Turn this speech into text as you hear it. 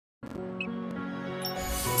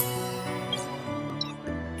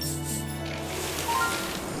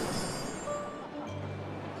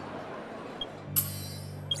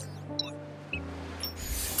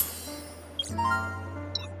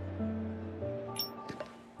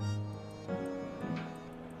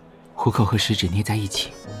虎口和食指捏在一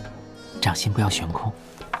起，掌心不要悬空。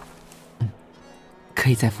可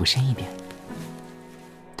以再俯身一点。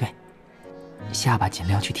对，下巴尽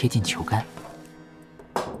量去贴近球杆。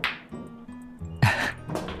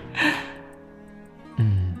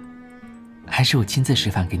还是我亲自示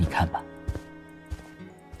范给你看吧。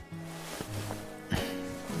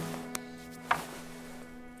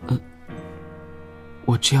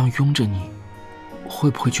我这样拥着你，会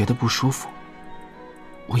不会觉得不舒服？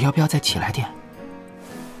我要不要再起来点？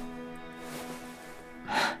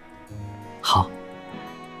好，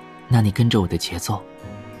那你跟着我的节奏，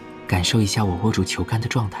感受一下我握住球杆的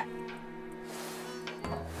状态。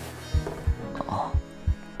哦，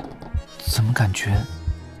怎么感觉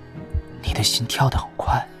你的心跳得很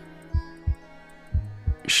快？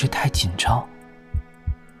是太紧张，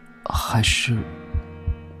还是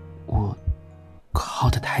我靠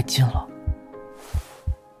得太近了？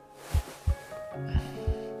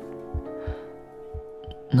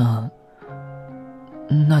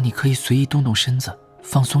那你可以随意动动身子，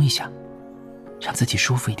放松一下，让自己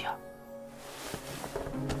舒服一点。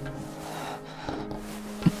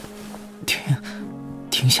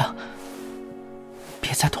停下，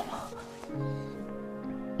别再动了。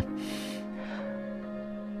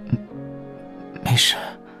没事，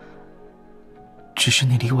只是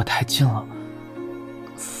你离我太近了，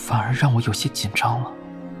反而让我有些紧张了。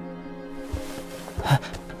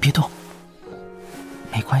别动，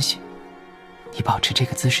没关系，你保持这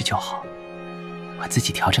个姿势就好，我自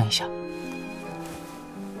己调整一下。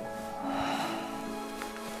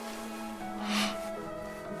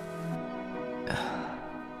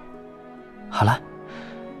好了，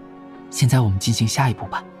现在我们进行下一步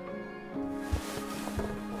吧。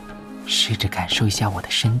试着感受一下我的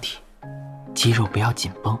身体，肌肉不要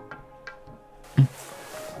紧绷。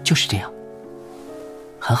就是这样，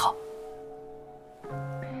很好。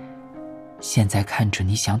现在看准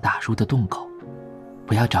你想打入的洞口，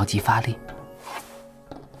不要着急发力。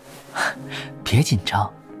别紧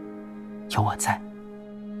张，有我在，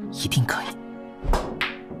一定可以。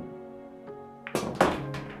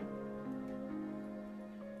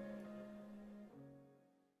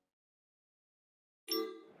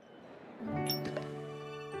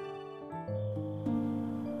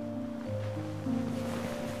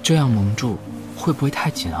这样蒙住会不会太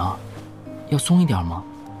紧啊？要松一点吗？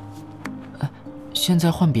现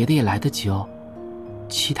在换别的也来得及哦，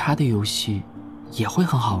其他的游戏也会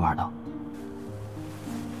很好玩的。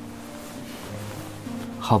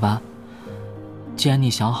好吧，既然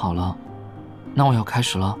你想好了，那我要开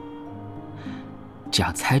始了。只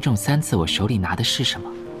要猜中3次我手里拿的是什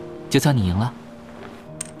么，就算你赢了。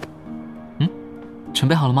准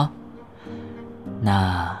备好了吗？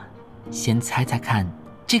那先猜猜看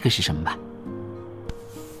这个是什么吧。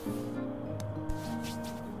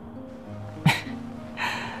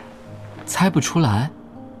猜不出来，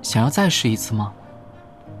想要再试一次吗？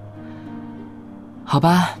好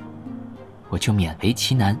吧，我就勉为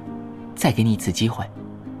其难，再给你一次机会，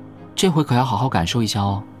这回可要好好感受一下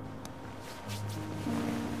哦。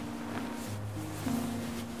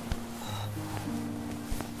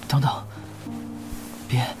等等，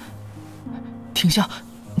别，停下，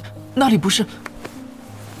那里不是。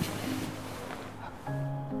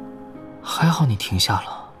还好你停下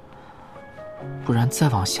了，不然再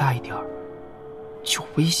往下一点就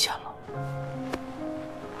危险了。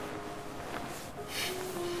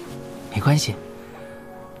没关系，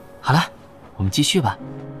好了，我们继续吧。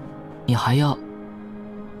你还要……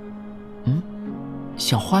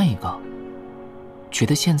想换一个？觉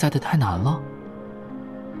得现在的太难了？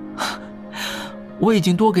我已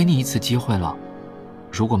经多给你一次机会了，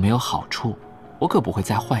如果没有好处，我可不会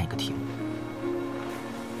再换一个题目。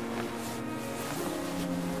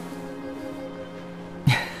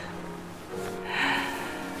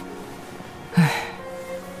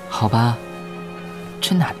好吧，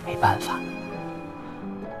真拿你没办法。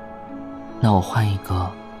那我换一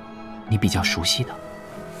个你比较熟悉的。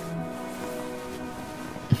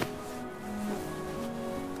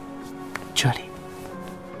这里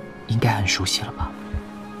应该很熟悉了吧？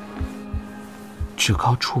指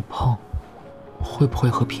高触碰，会不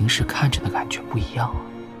会和平时看着的感觉不一样啊？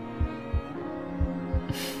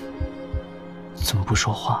怎么不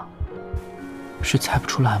说话？是猜不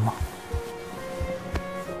出来吗？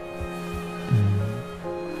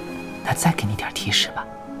那再给你点提示吧。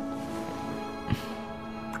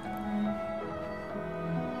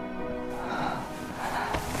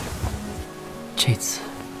这次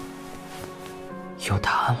有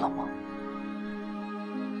答案了吗？